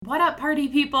What up, party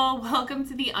people? Welcome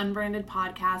to the Unbranded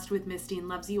Podcast with Miss Dean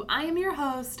Loves You. I am your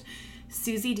host,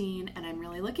 Susie Dean, and I'm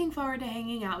really looking forward to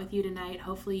hanging out with you tonight.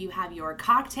 Hopefully you have your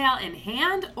cocktail in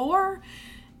hand, or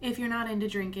if you're not into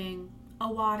drinking,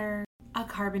 a water, a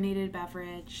carbonated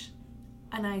beverage,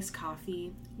 a nice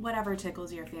coffee, whatever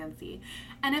tickles your fancy.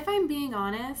 And if I'm being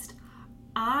honest,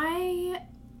 I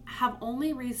have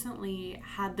only recently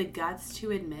had the guts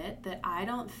to admit that I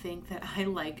don't think that I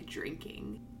like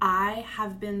drinking. I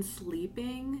have been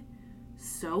sleeping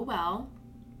so well.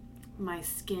 My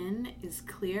skin is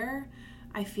clear.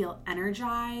 I feel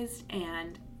energized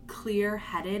and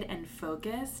clear-headed and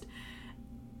focused.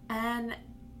 And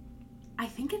I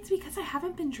think it's because I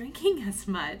haven't been drinking as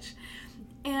much.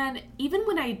 And even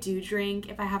when I do drink,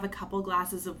 if I have a couple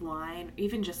glasses of wine,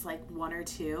 even just like one or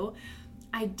two,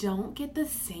 I don't get the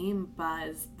same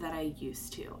buzz that I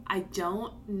used to. I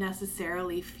don't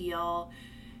necessarily feel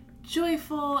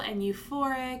joyful and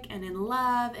euphoric and in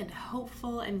love and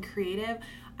hopeful and creative.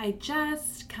 I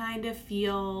just kind of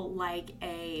feel like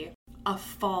a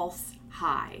false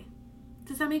high.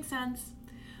 Does that make sense?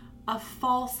 A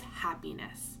false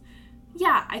happiness.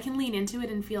 Yeah, I can lean into it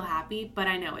and feel happy, but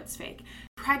I know it's fake.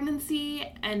 Pregnancy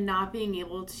and not being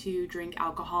able to drink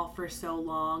alcohol for so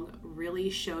long really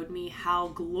showed me how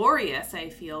glorious I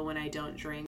feel when I don't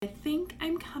drink. I think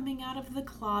I'm coming out of the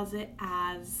closet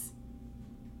as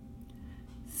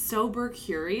sober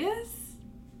curious.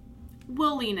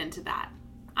 We'll lean into that.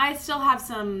 I still have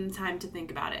some time to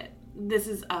think about it. This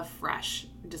is a fresh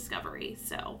discovery,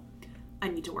 so I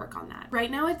need to work on that.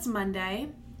 Right now it's Monday.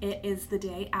 It is the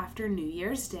day after New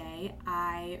Year's Day.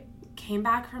 I came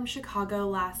back from Chicago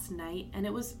last night and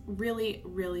it was really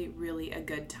a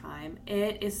good time.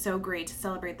 It is so great to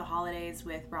celebrate the holidays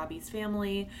with Robbie's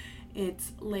family.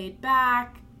 It's laid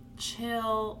back,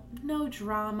 chill, no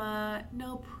drama,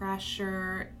 no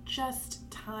pressure,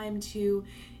 just time to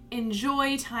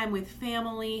enjoy time with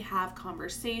family, have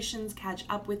conversations, catch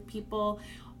up with people.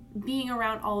 Being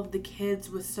around all of the kids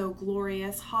was so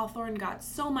glorious. Hawthorne got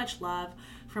so much love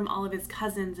from all of his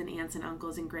cousins and aunts and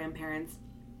uncles and grandparents,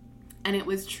 and it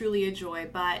was truly a joy.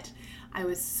 But I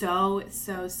was so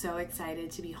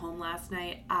excited to be home last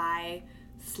night. I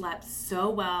slept so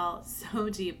well, so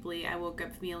deeply. I woke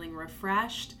up feeling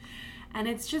refreshed, and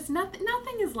it's just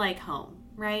nothing is like home,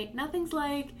 right? Nothing's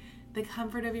like the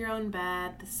comfort of your own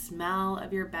bed, the smell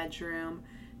of your bedroom,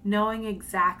 knowing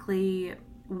exactly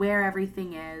where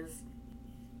everything is.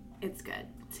 It's good.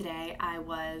 Today I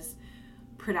was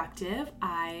productive.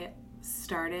 I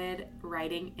started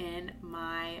writing in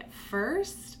my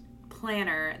first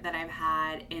planner that I've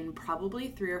had in probably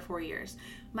 3 or 4 years.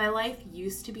 My life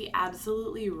used to be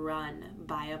absolutely run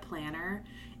by a planner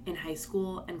in high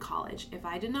school and college. If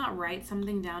I did not write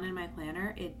something down in my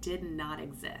planner, it did not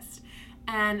exist.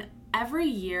 And every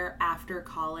year after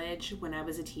college, when I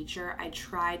was a teacher, I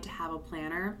tried to have a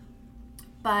planner.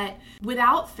 But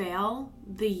without fail,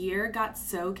 the year got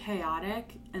so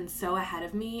chaotic and so ahead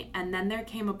of me. And then there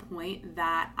came a point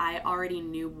that I already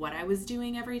knew what I was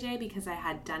doing every day because I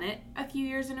had done it a few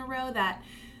years in a row, that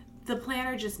the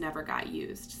planner just never got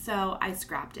used. So I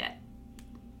scrapped it.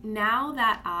 Now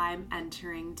that I'm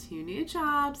entering 2 new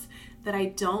jobs that I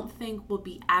don't think will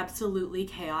be absolutely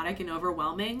chaotic and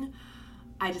overwhelming,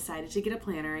 I decided to get a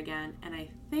planner again. And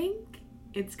I think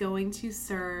it's going to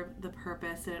serve the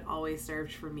purpose that it always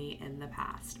served for me in the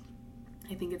past.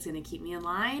 I think it's going to keep me in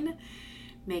line,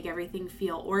 make everything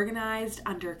feel organized,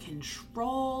 under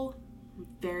control. I'm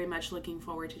very much looking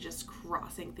forward to just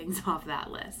crossing things off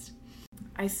that list.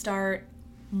 I start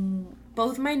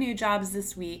both my new jobs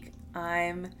this week.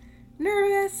 I'm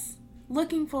nervous,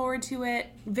 looking forward to it,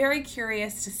 very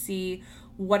curious to see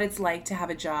what it's like to have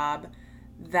a job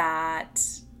that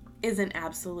isn't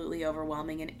absolutely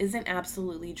overwhelming and isn't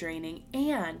absolutely draining,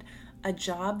 and a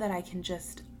job that I can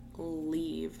just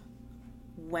leave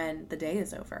when the day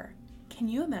is over. Can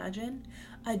you imagine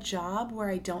a job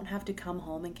where I don't have to come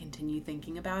home and continue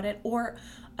thinking about it, or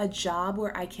a job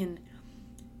where I can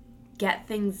get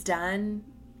things done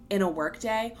in a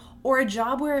workday, or a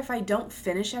job where if I don't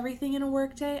finish everything in a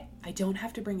workday, I don't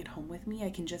have to bring it home with me. I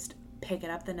can just pick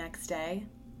it up the next day.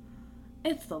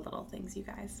 It's the little things, you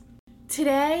guys.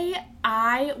 Today,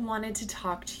 I wanted to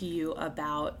talk to you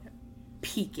about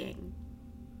peaking.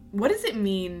 What does it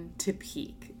mean to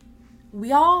peak?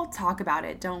 We all talk about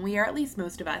it, don't we? Or at least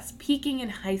most of us. Peaking in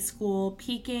high school,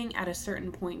 peaking at a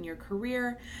certain point in your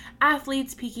career,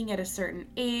 athletes peaking at a certain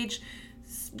age,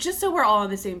 just so we're all on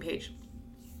the same page.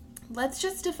 Let's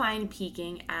just define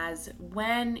peaking as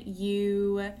when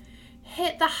you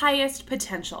hit the highest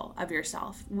potential of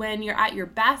yourself, when you're at your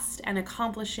best and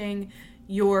accomplishing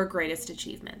your greatest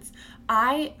achievements.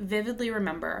 I vividly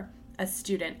remember a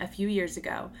student a few years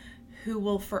ago who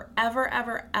will forever,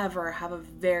 ever, ever have a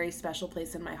very special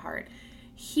place in my heart.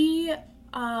 He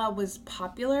was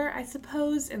popular, I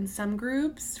suppose, in some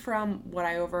groups from what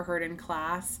I overheard in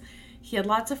class. He had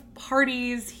lots of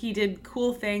parties, he did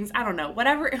cool things, I don't know,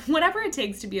 whatever it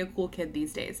takes to be a cool kid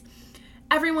these days.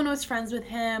 Everyone was friends with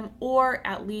him, or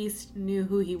at least knew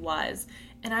who he was.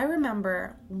 And I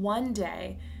remember one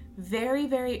day, very,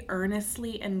 very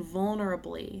earnestly and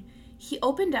vulnerably, he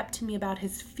opened up to me about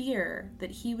his fear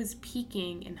that he was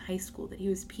peaking in high school, that he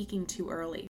was peaking too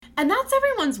early. And that's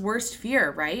everyone's worst fear,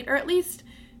 right? Or at least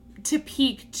to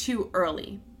peak too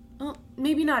early. Well,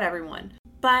 maybe not everyone.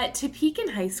 But to peak in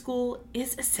high school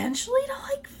is essentially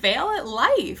to fail at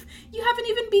life. You haven't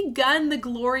even begun the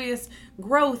glorious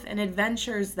growth and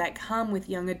adventures that come with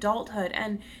young adulthood,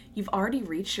 and you've already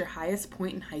reached your highest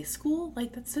point in high school?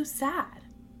 That's so sad.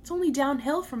 It's only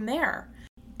downhill from there.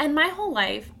 And my whole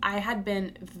life, I had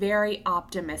been very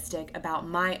optimistic about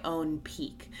my own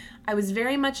peak. I was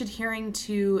very much adhering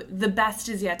to the best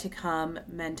is yet to come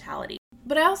mentality.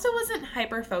 But I also wasn't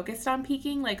hyper-focused on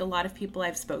peaking like a lot of people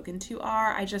I've spoken to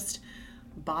are. I just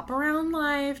bop around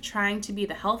life, trying to be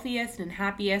the healthiest and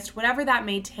happiest, whatever that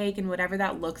may take and whatever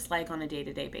that looks like on a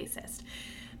day-to-day basis.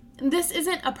 This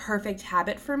isn't a perfect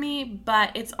habit for me,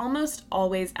 but it's almost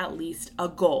always at least a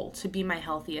goal to be my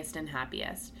healthiest and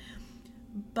happiest.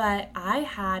 But I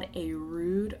had a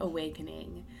rude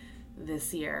awakening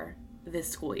this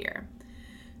school year,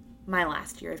 my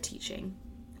last year of teaching.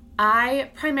 I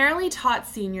primarily taught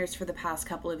seniors for the past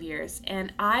couple of years,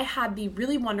 and I had the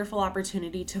really wonderful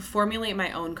opportunity to formulate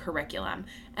my own curriculum.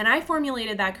 And I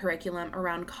formulated that curriculum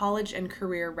around college and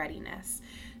career readiness.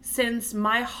 Since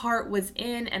my heart was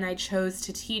in and I chose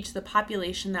to teach the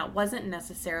population that wasn't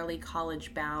necessarily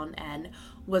college bound and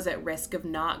was at risk of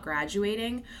not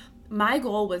graduating, my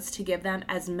goal was to give them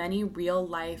as many real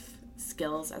life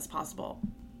skills as possible.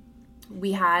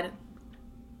 We had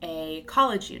a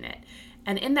college unit.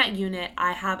 And in that unit,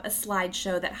 I have a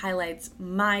slideshow that highlights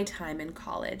my time in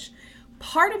college.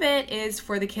 Part of it is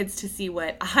for the kids to see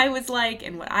what I was like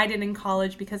and what I did in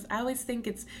college, because I always think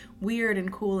it's weird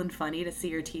and cool and funny to see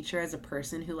your teacher as a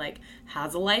person who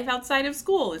has a life outside of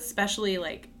school, especially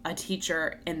a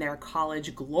teacher in their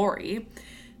college glory.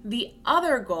 The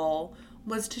other goal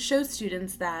was to show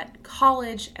students that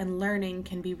college and learning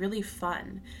can be really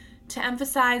fun, to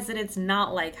emphasize that it's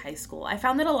not like high school. I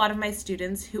found that a lot of my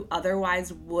students who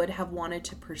otherwise would have wanted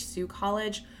to pursue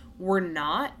college were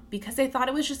not, because they thought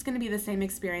it was just going to be the same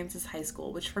experience as high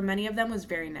school, which for many of them was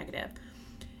very negative.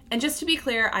 And just to be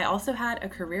clear, I also had a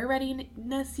career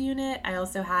readiness unit. I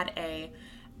also had a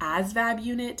ASVAB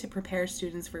unit to prepare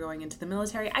students for going into the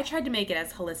military. I tried to make it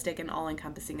as holistic and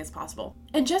all-encompassing as possible.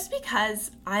 And just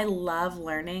because I love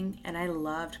learning and I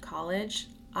loved college,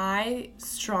 I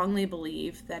strongly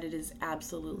believe that it is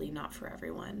absolutely not for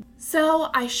everyone. So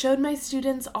I showed my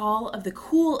students all of the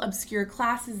cool, obscure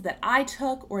classes that I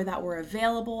took or that were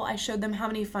available. I showed them how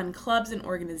many fun clubs and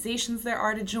organizations there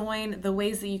are to join, the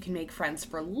ways that you can make friends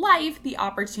for life, the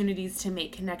opportunities to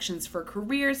make connections for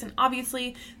careers, and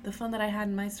obviously the fun that I had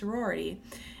in my sorority.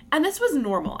 And this was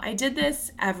normal. I did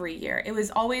this every year. It was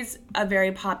always a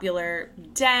very popular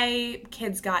day.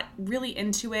 Kids got really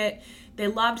into it. They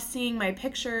loved seeing my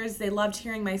pictures. They loved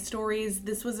hearing my stories.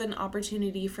 This was an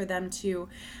opportunity for them to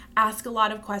ask a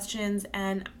lot of questions.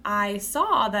 And I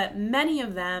saw that many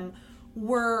of them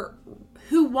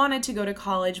who wanted to go to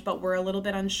college but were a little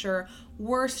bit unsure,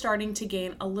 were starting to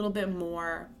gain a little bit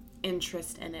more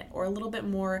interest in it or a little bit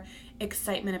more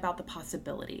excitement about the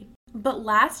possibility. But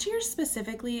last year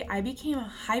specifically, I became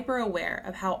hyper aware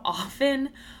of how often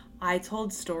I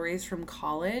told stories from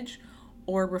college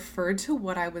or referred to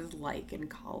what I was like in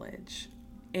college.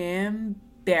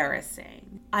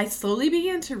 Embarrassing. I slowly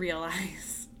began to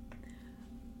realize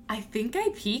I think I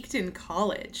peaked in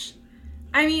college.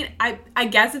 I mean, I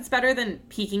guess it's better than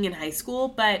peaking in high school,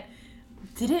 but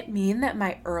did it mean that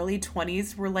my early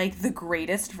 20s were the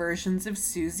greatest versions of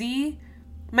Susie?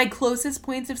 My closest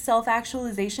points of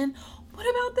self-actualization? What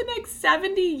about the next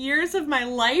 70 years of my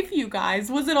life, you guys?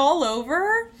 Was it all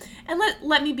over? And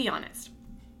let me be honest.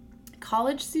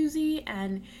 College Susie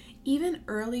and even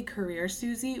early career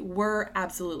Susie were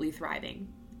absolutely thriving.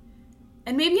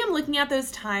 And maybe I'm looking at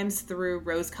those times through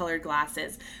rose-colored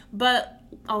glasses, but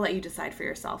I'll let you decide for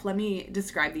yourself. Let me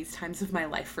describe these times of my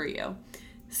life for you.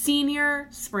 Senior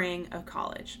spring of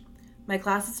college. My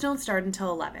classes don't start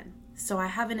until 11, so I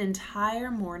have an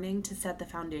entire morning to set the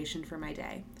foundation for my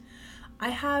day. I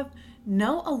have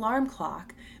no alarm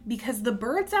clock because the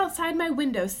birds outside my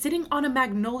window sitting on a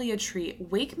magnolia tree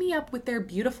wake me up with their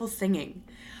beautiful singing.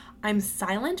 I'm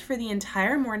silent for the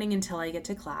entire morning until I get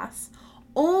to class.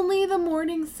 Only the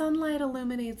morning sunlight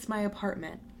illuminates my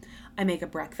apartment. I make a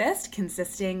breakfast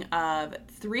consisting of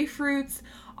 3 fruits,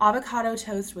 avocado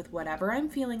toast with whatever I'm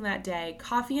feeling that day,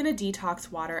 coffee and a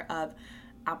detox water of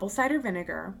apple cider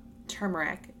vinegar,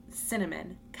 turmeric,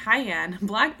 cinnamon, cayenne,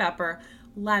 black pepper,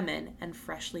 lemon, and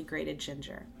freshly grated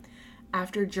ginger.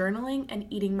 After journaling and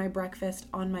eating my breakfast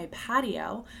on my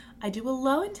patio, I do a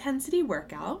low-intensity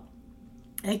workout.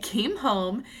 I came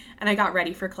home and I got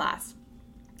ready for class.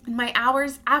 My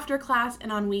hours after class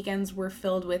and on weekends were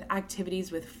filled with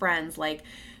activities with friends, like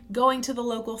going to the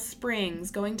local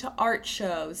springs, going to art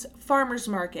shows, farmers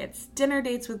markets, dinner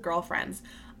dates with girlfriends.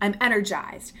 I'm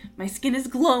energized. My skin is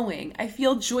glowing. I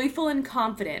feel joyful and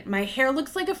confident. My hair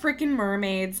looks like a freaking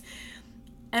mermaid's,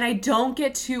 and I don't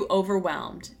get too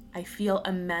overwhelmed. I feel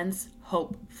immense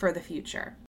hope for the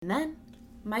future. And then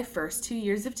my first 2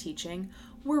 years of teaching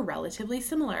were relatively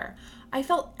similar. I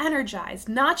felt energized,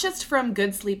 not just from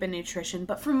good sleep and nutrition,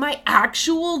 but from my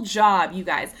actual job, you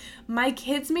guys. My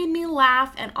kids made me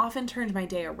laugh and often turned my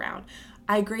day around.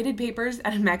 I graded papers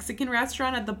at a Mexican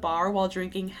restaurant at the bar while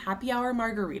drinking happy hour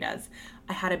margaritas.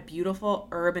 I had a beautiful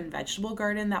herb and vegetable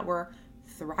garden that were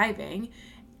thriving.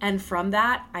 And from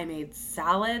that, I made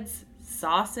salads,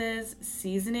 sauces,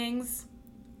 seasonings,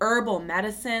 herbal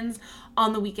medicines.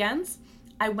 On the weekends,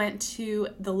 I went to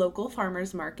the local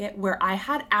farmers market where I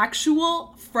had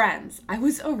actual friends. I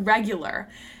was a regular.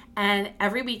 And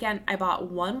every weekend I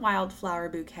bought 1 wildflower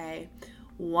bouquet,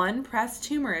 1 pressed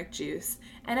turmeric juice,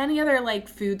 and any other like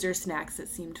foods or snacks that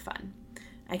seemed fun.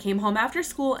 I came home after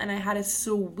school and I had a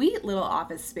sweet little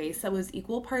office space that was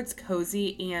equal parts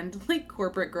cozy and like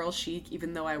corporate girl chic,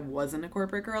 even though I wasn't a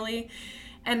corporate girly.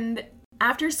 And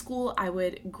after school, I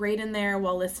would grade in there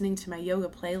while listening to my yoga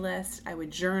playlist. I would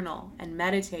journal and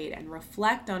meditate and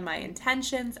reflect on my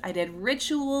intentions. I did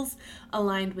rituals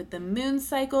aligned with the moon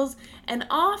cycles, and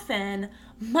often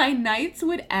my nights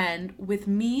would end with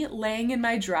me laying in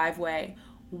my driveway,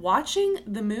 watching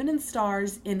the moon and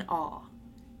stars in awe,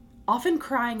 often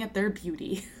crying at their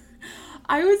beauty.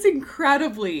 I was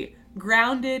incredibly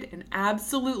grounded and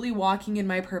absolutely walking in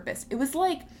my purpose. It was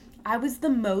like I was the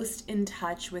most in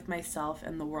touch with myself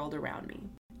and the world around me.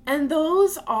 And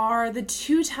those are the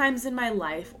 2 times in my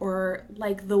life, or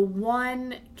like the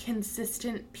one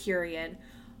consistent period,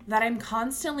 that I'm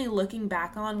constantly looking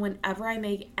back on whenever I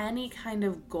make any kind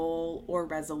of goal or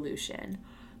resolution.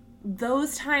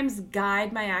 Those times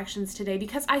guide my actions today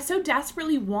because I so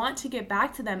desperately want to get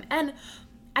back to them. And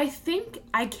I think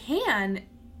I can,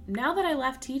 now that I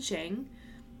left teaching.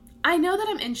 I know that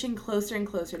I'm inching closer and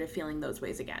closer to feeling those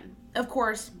ways again. Of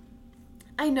course,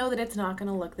 I know that it's not going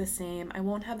to look the same. I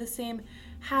won't have the same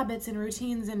habits and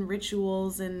routines and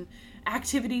rituals and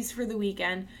activities for the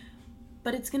weekend,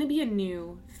 but it's going to be a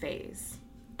new phase,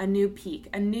 a new peak,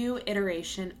 a new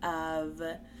iteration of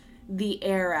the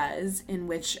eras in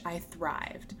which I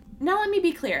thrived. Now, let me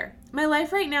be clear. My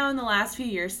life right now and the last few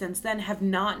years since then have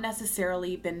not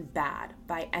necessarily been bad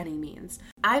by any means.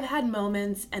 I've had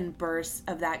moments and bursts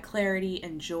of that clarity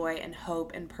and joy and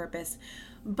hope and purpose,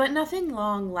 but nothing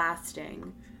long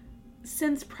lasting.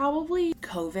 Since probably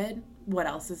COVID, what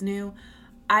else is new,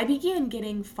 I began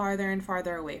getting farther and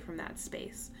farther away from that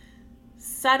space.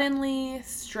 Suddenly,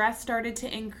 stress started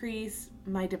to increase.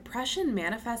 My depression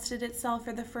manifested itself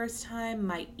for the first time.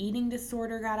 My eating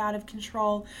disorder got out of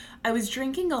control. I was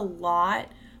drinking a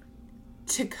lot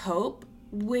to cope,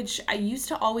 which I used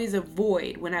to always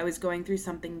avoid when I was going through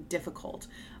something difficult.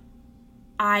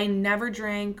 I never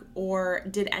drank or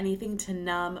did anything to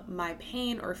numb my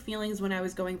pain or feelings when I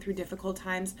was going through difficult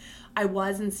times. I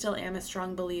was and still am a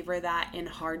strong believer that in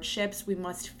hardships, we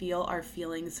must feel our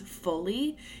feelings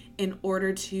fully in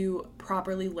order to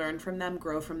properly learn from them,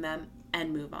 grow from them,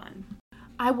 and move on.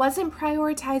 I wasn't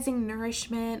prioritizing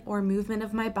nourishment or movement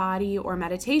of my body or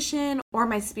meditation or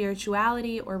my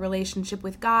spirituality or relationship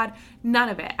with God. None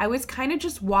of it. I was kind of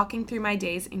just walking through my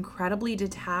days incredibly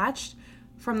detached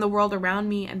from the world around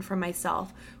me and from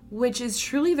myself, which is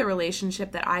truly the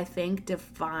relationship that I think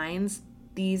defines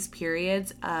these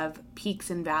periods of peaks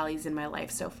and valleys in my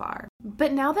life so far.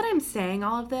 But now that I'm saying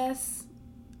all of this,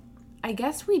 I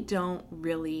guess we don't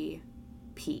really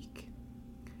peak.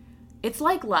 It's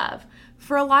like love.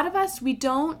 For a lot of us, we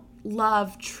don't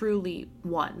love truly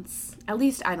once. At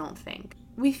least I don't think.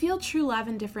 We feel true love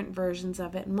in different versions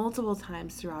of it multiple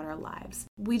times throughout our lives.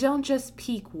 We don't just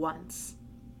peak once.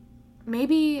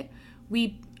 Maybe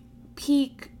we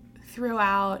peak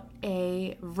throughout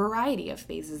a variety of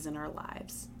phases in our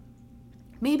lives.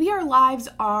 Maybe our lives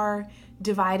are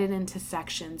divided into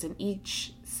sections, and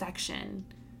each section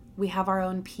We have our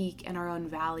own peak and our own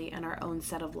valley and our own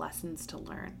set of lessons to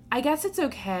learn. I guess it's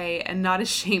okay and not as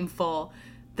shameful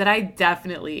that I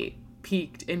definitely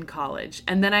peaked in college,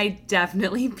 and then I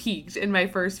definitely peaked in my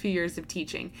first few years of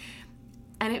teaching.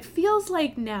 And it feels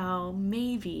like now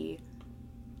maybe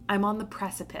I'm on the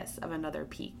precipice of another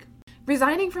peak.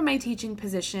 Resigning from my teaching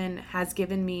position has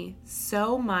given me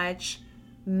so much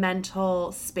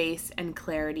mental space and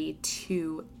clarity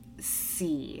to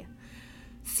see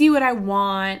what I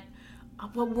want,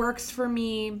 what works for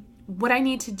me, what I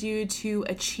need to do to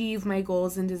achieve my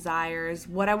goals and desires,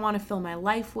 what I want to fill my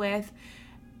life with.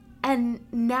 And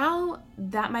now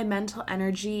that my mental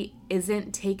energy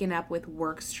isn't taken up with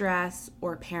work stress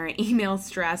or parent email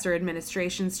stress or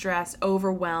administration stress,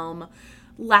 overwhelm,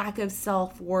 lack of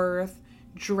self-worth,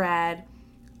 dread,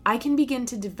 I can begin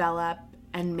to develop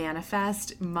and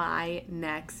manifest my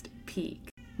next peak.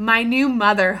 My new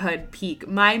motherhood peak,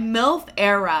 my MILF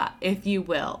era, if you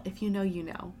will. If you know, you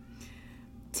know.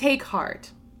 Take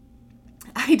heart.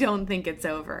 I don't think it's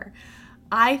over.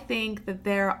 I think that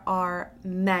there are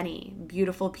many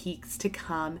beautiful peaks to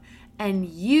come, and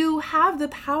you have the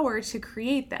power to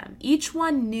create them. Each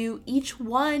one new, each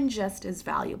one just as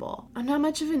valuable. I'm not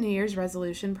much of a New Year's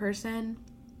resolution person,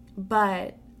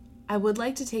 but I would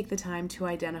like to take the time to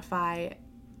identify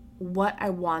what I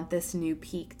want this new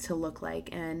peak to look like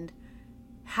and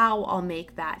how I'll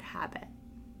make that habit.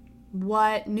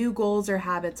 What new goals or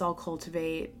habits I'll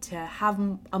cultivate to have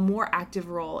a more active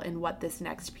role in what this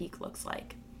next peak looks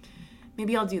like.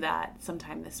 Maybe I'll do that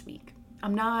sometime this week.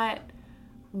 I'm not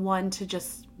one to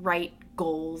just write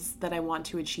goals that I want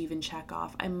to achieve and check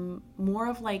off. I'm more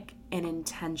of like an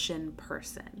intention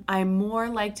person. I more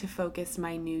like to focus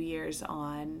my New Year's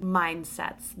on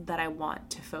mindsets that I want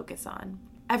to focus on.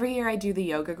 Every year I do the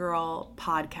Yoga Girl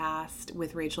podcast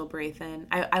with Rachel Brathen.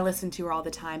 I listen to her all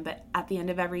the time, but at the end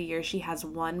of every year, she has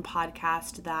one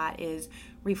podcast that is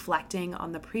reflecting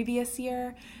on the previous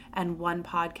year and one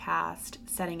podcast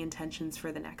setting intentions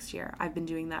for the next year. I've been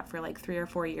doing that for like 3 or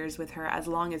 4 years with her, as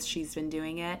long as she's been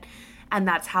doing it. And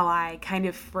that's how I kind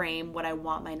of frame what I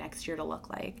want my next year to look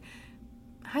like.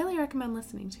 Highly recommend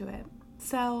listening to it.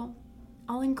 So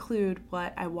I'll include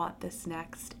what I want this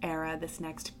next era, this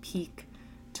next peak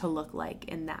to look like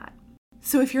in that.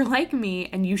 So if you're like me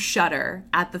and you shudder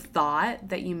at the thought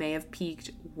that you may have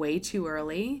peaked way too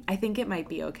early, I think it might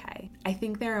be okay. I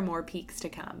think there are more peaks to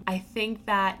come. I think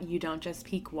that you don't just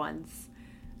peak once.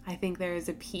 I think there is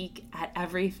a peak at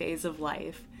every phase of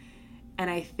life.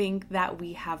 And I think that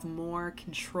we have more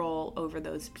control over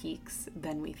those peaks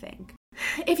than we think.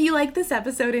 If you like this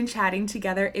episode and chatting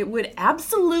together, it would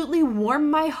absolutely warm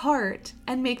my heart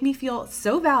and make me feel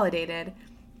so validated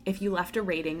if you left a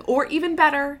rating, or even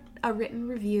better, a written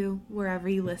review wherever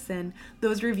you listen.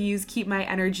 Those reviews keep my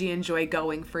energy and joy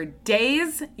going for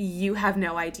days. You have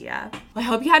no idea. Well, I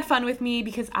hope you had fun with me,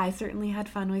 because I certainly had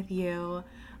fun with you.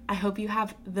 I hope you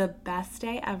have the best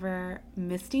day ever.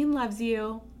 Miss Dean loves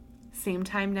you. Same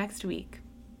time next week.